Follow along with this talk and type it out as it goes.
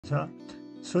छ।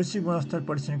 शैक्षिक गुणस्तर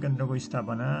परीक्षण केन्द्रको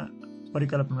स्थापना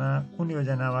परिकल्पना कुन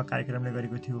योजना वा कार्यक्रमले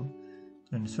गरेको थियो?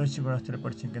 शैक्षिक गुणस्तर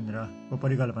परीक्षण केन्द्रको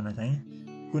परिकल्पना चाहिँ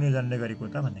कुन योजनाले गरेको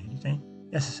त भन्दाखेरि चाहिँ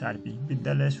एसएसआरपी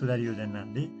विद्यालय सुधार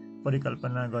योजनाले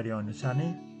परिकल्पना गरे अनुसार नै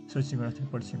शैक्षिक गुणस्तर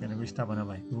परीक्षण केन्द्रको स्थापना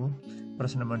भएको हो।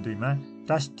 प्रश्न नम्बर 2 मा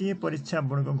राष्ट्रिय परीक्षा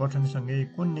बोर्डको गठनसँगै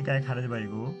कुन निकाय खारेज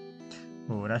भएको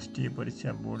हो? राष्ट्रिय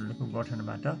परीक्षा बोर्डको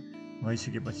गठनबाट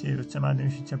भइसकेपछि उच्च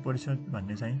माध्यमिक शिक्षा परिषद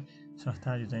भन्ने चाहिँ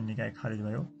संस्था यो चाहिँ निकाय खारेज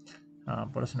भयो।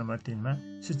 प्रश्न नम्बर 3 मा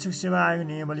शिक्षक सेवा आयोग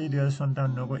नियमावली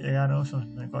 2057 को 11औं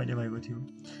संशोधन कहिले भएको थियो?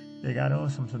 11औं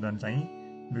संशोधन चाहिँ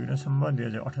विक्रमसम्म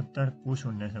 2078 पुस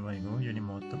 19 भएको हो। यो नि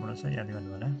महत्त्वपूर्ण छ, याद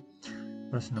गर्नु होला।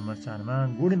 प्रश्न नम्बर 4 मा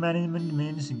good management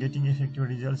means getting effective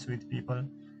results with people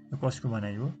कसको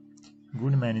भनाइ हो?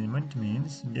 Good management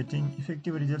means getting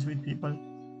effective results with people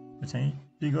चाहिँ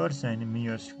पिगर्स एन्ड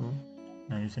मेयर्सको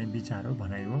यो चाहिँ विचार हो,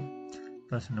 भनाइ हो।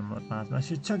 प्रश्न नम्बर 5 मा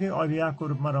शिक्षक एक अभिभावकको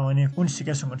रूपमा रहने कुन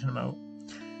सिकाइ सङ्गठनमा हो?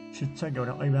 शिक्षक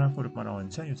एउटा अभिभावकको रूपमा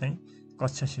रहन्छ, यो चाहिँ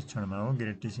कक्षा शिक्षणमा हो,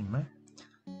 ग्रेड टिचिङमा।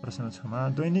 प्रश्न 6 मा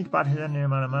दैनिक पाठ्ययोजना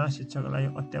निर्माणमा शिक्षकलाई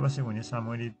अत्यावश्यक हुने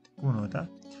सामग्री कुन हो त?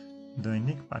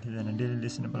 दैनिक पाठ्ययोजना डेली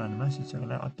लेसन प्लानमा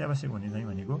शिक्षकलाई अत्यावश्यक हुने चाहिँ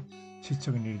भनेको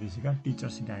शिक्षक निर्देशिका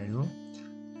टिचर्स गाइड हो।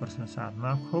 प्रश्न 7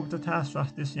 मा खोप तथा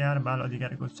स्वास्थ्य स्याहार बाल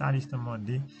अधिकारको 4 स्तम्भ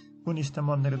मध्ये कुन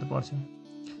स्तम्भ अन्तर्गत पर्छ?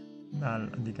 बाल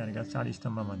अधिकारका 4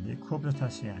 स्तम्भ मध्ये खोप तथा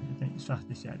स्याहार चाहिँ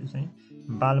स्वास्थ्य स्याहार चाहिँ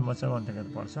बाल बचाउ अन्तर्गत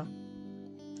पर्छ।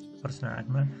 प्रश्न 8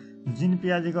 मा जिन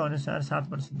पियाजीको अनुसार 7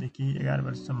 वर्षदेखि 11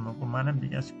 वर्षसम्मको मानव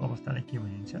विकासको अवस्थालाई के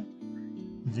भनिन्छ?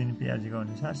 जिन पियाजीको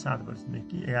अनुसार 7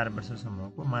 वर्षदेखि 11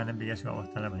 वर्षसम्मको मानव विकासको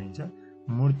अवस्थालाई भनिन्छ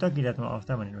मूर्त क्रियात्मक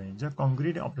अवस्था भनेर भनिन्छ,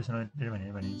 कङ्क्रिट अपरेसनल पिरियड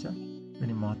भनेर भनिन्छ। यो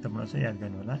नि महत्त्वपूर्ण छ, याद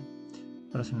गर्नु होला।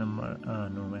 प्रश्न नम्बर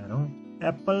 9 मा हेरौँ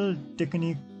एप्पल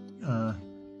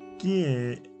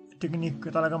टेक्निक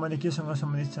तलका मध्ये केसँग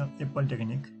सम्बन्धित छ? एप्पल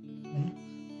टेक्निक है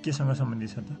केसँग सम्बन्धित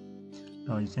छ त?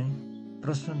 यो चाहिँ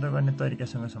प्रश्नोत्तर गर्ने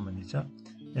तरिकासँग सम्बन्धित छ।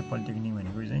 एप्पल टेक्निक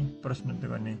भनेको चाहिँ प्रश्नोत्तर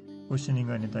गर्ने क्वेसनिङ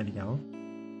गर्ने तरिका हो।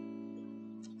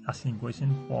 Asking question,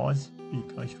 pause, pick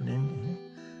a student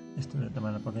यस्तो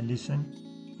तपाईँलाई पक्कै लिसन,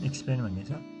 एक्सप्लेन भन्ने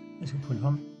छ यसको फुल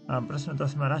फर्म। प्रश्न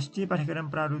 10 मा राष्ट्रिय पाठ्यक्रम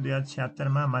प्रारूप 2076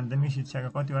 मा माध्यमिक शिक्षाका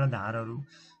कतिवटा धाराहरू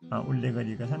उल्लेख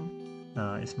गरिएका छन्?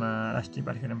 यसमा राष्ट्रिय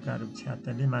पाठ्यक्रम प्रारूप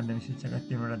 76 ले माध्यमिक शिक्षाका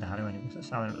 3वटा धारा भनेको छ।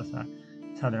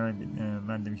 साधारण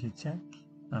माध्यमिक शिक्षा,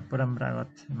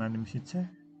 परम्परागत माध्यमिक शिक्षा,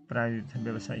 प्राविधिक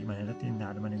व्यावसायिक भनेर 3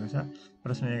 धारा भनेको छ।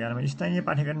 प्रश्न 11 मा स्थानीय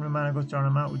पाठ्यक्रम निर्माणको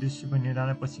चरणमा उद्देश्यको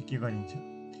निर्धारणपछि के गरिन्छ?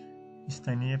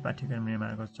 स्थानीय पाठ्यक्रम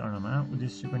निर्माणको चरणमा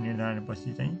उद्देश्यको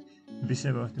निर्धारणपछि चाहिँ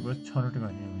विषयवस्तुको छनौट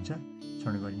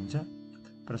गरिन्छ।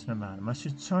 प्रश्न 12 मा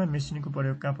शिक्षण मेसिनको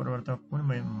प्रयोगका प्रवर्तक कुन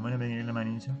मनोवैज्ञानिकले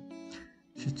मानिन्छ?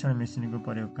 शिक्षण मेसिनको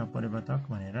प्रयोगका प्रवर्तक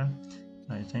भनेर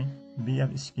चाहिँ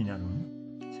बिएफ स्किनर हुन्।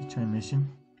 शिक्षण मेसिन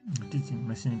टिचिङ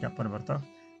मेसिनका प्रवर्तक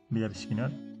बिएफ स्किनर।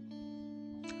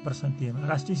 प्रश्न 13 मा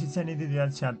राष्ट्रिय शिक्षा नीति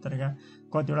 2076 का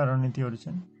कतिवटा रणनीतिहरू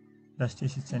छन्? राष्ट्रिय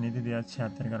शिक्षा नीति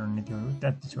 2076 का रणनीतिहरू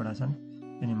 33 वटा छन्।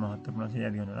 यिनी महत्त्वपूर्ण छ,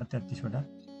 याद गर्नु होला 33 वटा।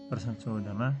 प्रश्न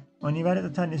 14 मा अनिवार्य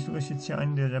तथा निःशुल्क शिक्षा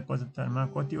ऐन 2075 मा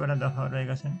कतिवटा दफाहरू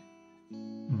रहेका छन्?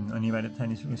 अनिवार्य तथा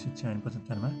निःशुल्क शिक्षा ऐन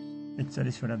 75 मा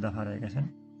 41 वटा दफा रहेका छन्।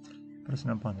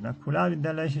 प्रश्न 15 खुला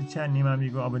विद्यालय शिक्षा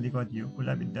निमाविको अवधि कति हो?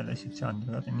 खुला विद्यालय शिक्षा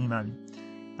अन्तर्गत निमावि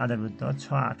आधारभूत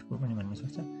 6-8 को पनि भन्न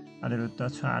सक्छ। आधारभूत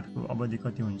 6-8 को अवधि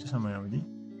कति हुन्छ? समय अवधि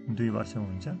 2 वर्षको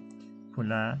हुन्छ।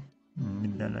 खुला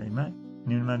विद्यालयमा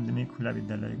निम्नमाध्यमिक खुला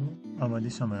विद्यालयको अवधि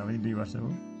समय अवधि 2 वर्ष हो।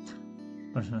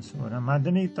 प्रश्न 16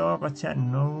 माध्यमिक तह कक्षा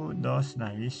 9-10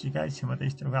 लाई सिकाइ क्षमता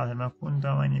स्तरको आधारमा कुन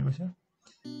तह मानिएको छ?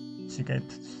 सिकाइ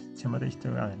क्षमता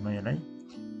स्तरको आधारमा यसलाई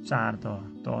 4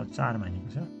 तह 4 मानिएको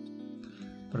छ।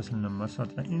 प्रश्न नम्बर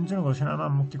 17 इन्चुन घोषणामा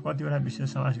मुख्य कतिवटा विषय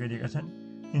समावेश गरिएका छन्?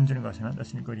 इन्चुन घोषणा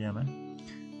दक्षिण कोरियामा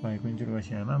भएको इन्चुन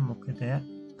घोषणामा मुख्यतया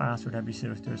 5 वटा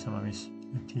विषयवस्तुहरू समावेश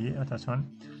थिए अथवा छन्।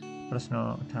 प्रश्न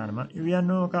 18 मा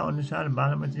युएनओका अनुसार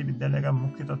बालमन्त्री विद्यालयका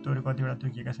मुख्य तत्त्वहरू कतिवटा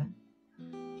तोकिएका छन्?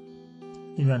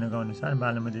 युएनओका अनुसार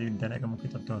बालमन्त्री विद्यालयका मुख्य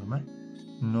तत्त्वहरूमा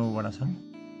 9 वटा छन्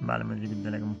बालमन्त्री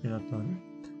विद्यालयका मुख्य तत्त्वहरू।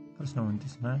 प्रश्न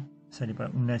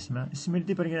 19 मा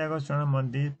स्मृति प्रक्रियाको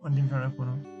चरणमध्ये अन्तिम चरण कुन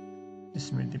हो?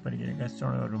 स्मृति प्रक्रियाका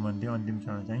चरणहरूमध्ये अन्तिम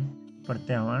चरण चाहिँ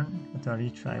प्रत्याह्वान अथवा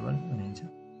रिट्राइभल भनिन्छ।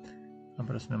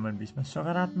 प्रश्न नम्बर 20 मा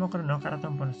सकारात्मक र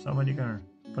नकारात्मक सबलीकरण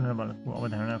पुनर्बलको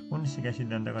अवधारणा कुन सिकाइ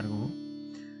सिद्धान्त गरेको हो?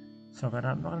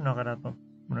 सकारात्मक र नकारात्मक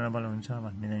पुनर्बल हुन्छ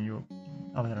भन्ने यो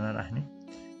अवधारणा राख्ने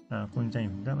कुन चाहिँ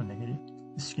हुन्छ भन्दाखेरि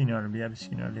स्किनर बिएफ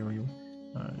स्किनरले यो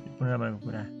पुनर्बलको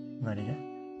कुरा गरेका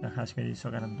र खास गरी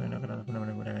सकारात्मक नकारात्मक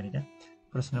पुनर्बलको कुरा गरेका।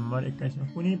 प्रश्न नम्बर 21 मा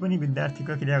कुनै पनि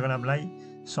विद्यार्थीको क्रियाकलापलाई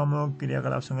समूह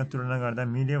क्रियाकलापसँग तुलना गर्दा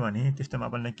मिल्यो भने त्यस्तो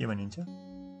मापनलाई के भनिन्छ?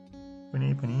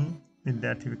 कुनै पनि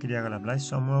विद्यार्थीको क्रियाकलापलाई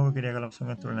समूहको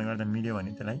क्रियाकलापसँग तुलना गर्दा मिल्यो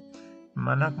भने त्यसलाई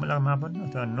मानकमूलक मापन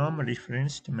अथवा नर्म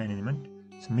रिफरेन्स्ड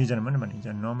मेजरमेन्ट भनिन्छ।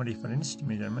 नर्म रिफरेन्स्ड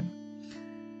मेजरमेन्ट।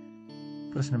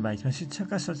 प्रश्न 22 मा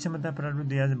शिक्षकका सक्षमता प्रारूप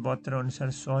 2072 अनुसार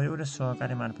सहयोग र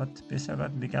सहकार्य मार्फत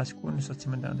पेशागत विकास कुन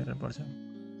सक्षमता अन्तर्गत पर्छ?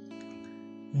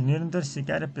 निरन्तर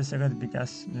सिकाइ र पेशागत विकास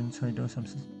जुन 6औं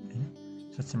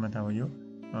सक्षमता हो यो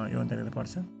अन्तर्गत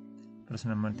पर्छ। प्रश्न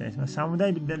नम्बर 23 मा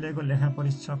सामुदायिक विद्यालयको लेखा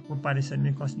परीक्षकको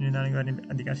पारिश्रमिक कस निर्धारण गर्ने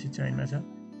अधिकार शिक्षा ऐनमा छ?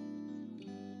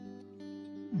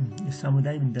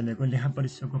 सामुदायिक विद्यालयको लेखा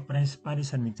परीक्षकको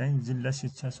पारिश्रमिक चाहिँ जिल्ला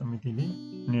शिक्षा समितिले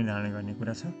निर्धारण गर्ने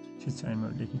कुरा छ, शिक्षा ऐनमा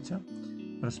उल्लेखित छ।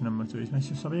 प्रश्न नम्बर 24 मा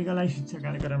सबैका लागि शिक्षा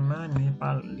कार्यक्रममा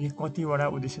नेपालले कतिवटा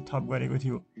उद्देश्य थप गरेको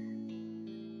थियो?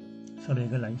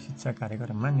 सबैका लागि शिक्षा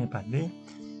कार्यक्रममा नेपालले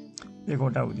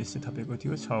 1वटा उद्देश्य थपेको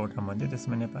थियो 6वटा मध्ये,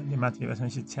 त्यसमा नेपालले मातृभाषामा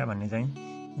शिक्षा भन्ने चाहिँ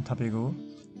थपेको हो।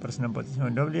 प्रश्न 25 मा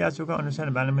WHO का अनुसार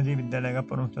बालमन्दिर विद्यालयका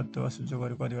प्रमुख तत्त्व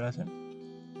सूचकहरू कतिवटा छन्?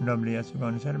 WHO का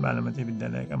अनुसार बालमन्दिर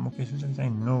विद्यालयका मुख्य सूचक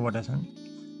चाहिँ 9वटा छन्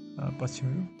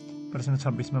पक्षहरू। प्रश्न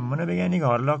 26 मा मनोवैज्ञानिक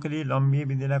हर्लकले लम्बिए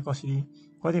विद्यालय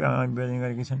कति भागमा विभाजन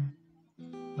गरेका छन्?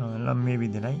 लम्बिए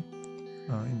विद्यालय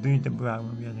 2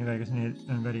 भागमा विभाजन गरेका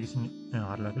छन्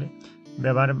हर्लकले।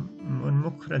 व्यवहार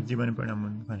उन्मुख र जीवन परिणाम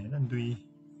उन्मुख भनेर 2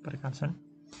 प्रकार छन्।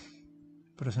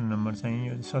 प्रश्न नम्बर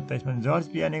चाहिँ 27 मा जर्ज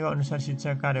पियानेको अनुसार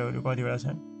शिक्षा कार्यहरू कतिवटा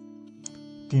छन्?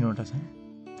 3वटा छन्।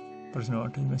 प्रश्न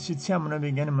 28 मा शिक्षा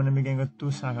मनोविज्ञानको त्यो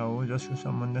शाखा हो जसको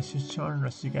सम्बन्ध शिक्षण र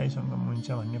सिकाइसँग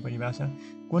हुन्छ भन्ने परिभाषा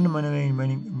कुन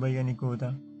मनोवैज्ञानिकको हो त?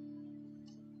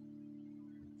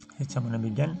 शिक्षा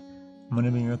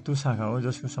मनोविज्ञानको त्यो शाखा हो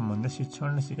जसको सम्बन्ध शिक्षण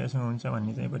र सिकाइसँग हुन्छ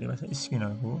भन्ने चाहिँ परिभाषा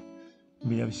स्किनरको हो,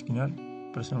 विलियम स्किनर।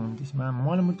 प्रश्न 29 मा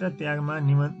मलमूत्र त्यागमा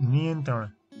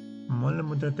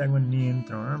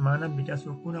नियन्त्रण मानव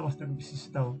विकासको कुन अवस्थाको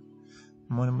विशेषता हो?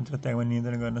 मलमूत्र त्यागमा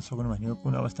नियन्त्रण गर्न सक्नु भनेको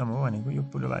कुन अवस्थामा हो भनेको यो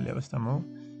पूर्व बाल्य अवस्थामा हो।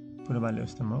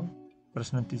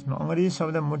 प्रश्न 30 मा अंग्रेजी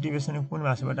शब्द मोटिभेसन कुन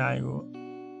भाषाबाट आएको हो?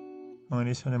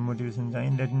 अंग्रेजी शब्द मोटिभेसन चाहिँ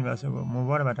ल्याटिन भाषाको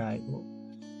मोभरबाट आएको हो।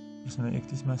 प्रश्न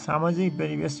 31 मा सामाजिक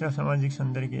परिवेश र सामाजिक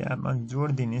अन्तर्क्रियामा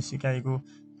जोड दिने सिकाइको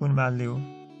कुन बालले हो?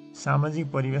 सामाजिक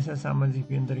परिवेश र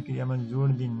सामाजिक अन्तर्क्रियामा जोड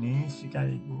दिने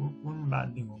सिकाइको कुन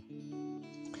बालले हो?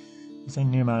 चाहिँ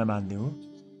निर्माणवादले हो,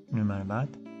 निर्माणवाद।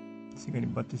 त्यसैगरी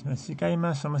 32 मा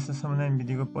सिकाइमा समस्या समाधान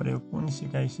विधिको प्रयोग कुन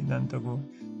सिकाइ सिद्धान्तको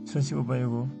सूची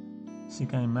उपयोग हो?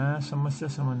 सिकाइमा समस्या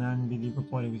समाधान विधिको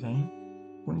प्रयोग चाहिँ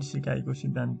कुन सिकाइ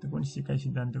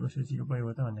सिद्धान्तको सूचीको प्रयोग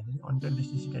हो त भन्दाखेरि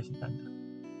अन्तर्दृष्टि सिकाइ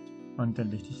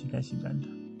सिद्धान्त।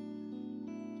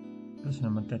 प्रश्न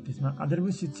नम्बर 33 मा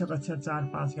आधारभूत शिक्षा कक्षा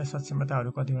 4-5 का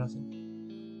सक्षमताहरू कतिवटा छन्?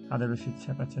 आधारभूत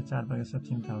शिक्षा कक्षा 4-5 का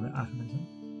सक्षमताहरू 8वटा छन्,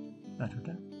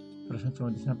 8वटा। प्रश्न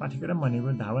 34 मा पाठ्यक्रम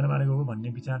भनेको धावन मार्ग हो भन्ने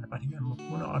विचार पाठ्यक्रममा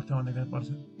कुन अर्थ अन्तर्गत पर्छ?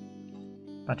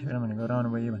 पाठ्यक्रम भनेको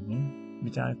रनवे भन्ने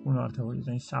विचार कुन अर्थ हो? यो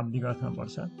चाहिँ शाब्दिक अर्थमा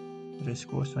पर्छ, रेस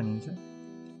कोर्स भनिन्छ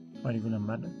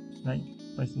करिकुलमबाट।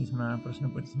 25 मा प्रश्न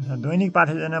 25 मा दैनिक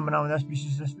पाठ्ययोजना बनाउँदा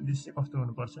विशिष्ट उद्देश्य कस्तो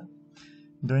हुनुपर्छ?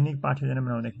 दैनिक पाठ्ययोजना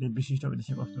बनाउँदाखेरि विशिष्ट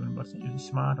उद्देश्य कस्तो हुनुपर्छ? यो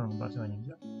स्मार्ट हुनुपर्छ भनिन्छ,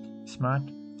 स्मार्ट।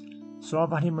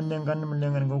 सहपाठी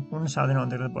मूल्याङ्कनको कुन साधन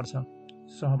अन्तर्गत पर्छ?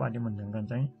 सहपाठी मूल्याङ्कन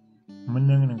चाहिँ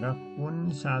मूल्याङ्कनका कुन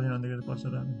साधन अन्तर्गत पर्छ त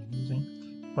भन्दाखेरि चाहिँ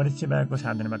परीक्षा बाहेकको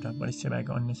साधनबाट, परीक्षा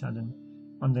बाहेकको अन्य साधन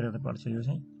अन्तर्गत पर्छ यो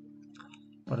चाहिँ।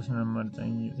 प्रश्न नम्बर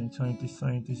चाहिँ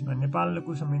 37 मा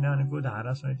नेपालको संविधानको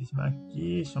धारा 37 मा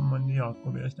के सम्बन्धी हकको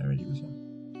व्यवस्था गरिएको छ?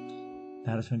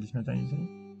 धारा 37 मा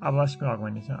चाहिँ आवासको हक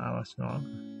भन्ने छ, आवासको हक।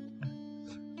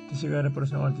 त्यसै गरेर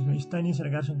प्रश्न 38 मा स्थानीय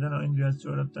सरकार सञ्चालन ऐन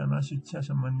 2074 मा शिक्षा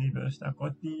सम्बन्धी व्यवस्था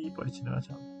कति परिच्छेदमा छ?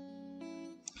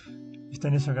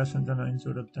 स्थानीय सरकार सञ्चालन ऐन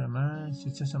 74 मा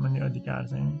शिक्षा सम्बन्धी अधिकार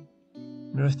चाहिँ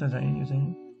व्यवस्था चाहिँ यो चाहिँ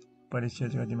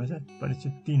परिच्छेद कतिमा छ?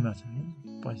 परिच्छेद 3 मा छ,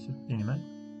 परिच्छेद 3 मा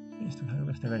यस्तो खालको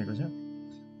व्यवस्था गरेको छ।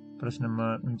 प्रश्न नम्बर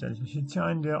 39 मा शिक्षा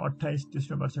ऐन 2028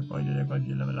 तेस्रो वर्ष कहिले र कति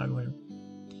जिल्लामा लागू भयो?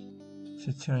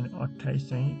 शिक्षा ऐन 28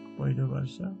 चाहिँ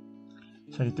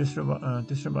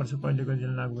तेस्रो वर्ष कहिलेको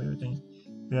जिल्ला लागू भयो? चाहिँ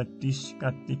 2030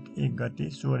 कार्तिक 1 गते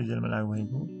 16 जिल्लामा लागू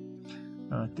भएको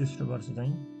तेस्रो वर्ष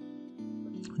चाहिँ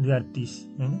 2030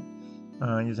 हैन,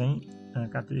 यो चाहिँ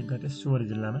कार्तिक 1 गते 16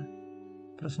 जिल्लामा।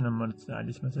 प्रश्न नम्बर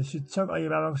 40 मा चाहिँ शिक्षक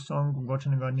अभिभावक सङ्घको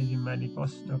गठन गर्ने जिम्मेवारी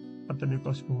कर्तव्य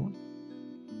कसको हो?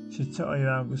 शिक्षक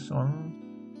अभिभावक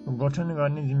सङ्घको गठन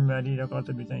गर्ने जिम्मेवारी र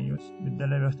कर्तव्य चाहिँ यो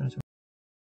विद्यालय व्यवस्थापन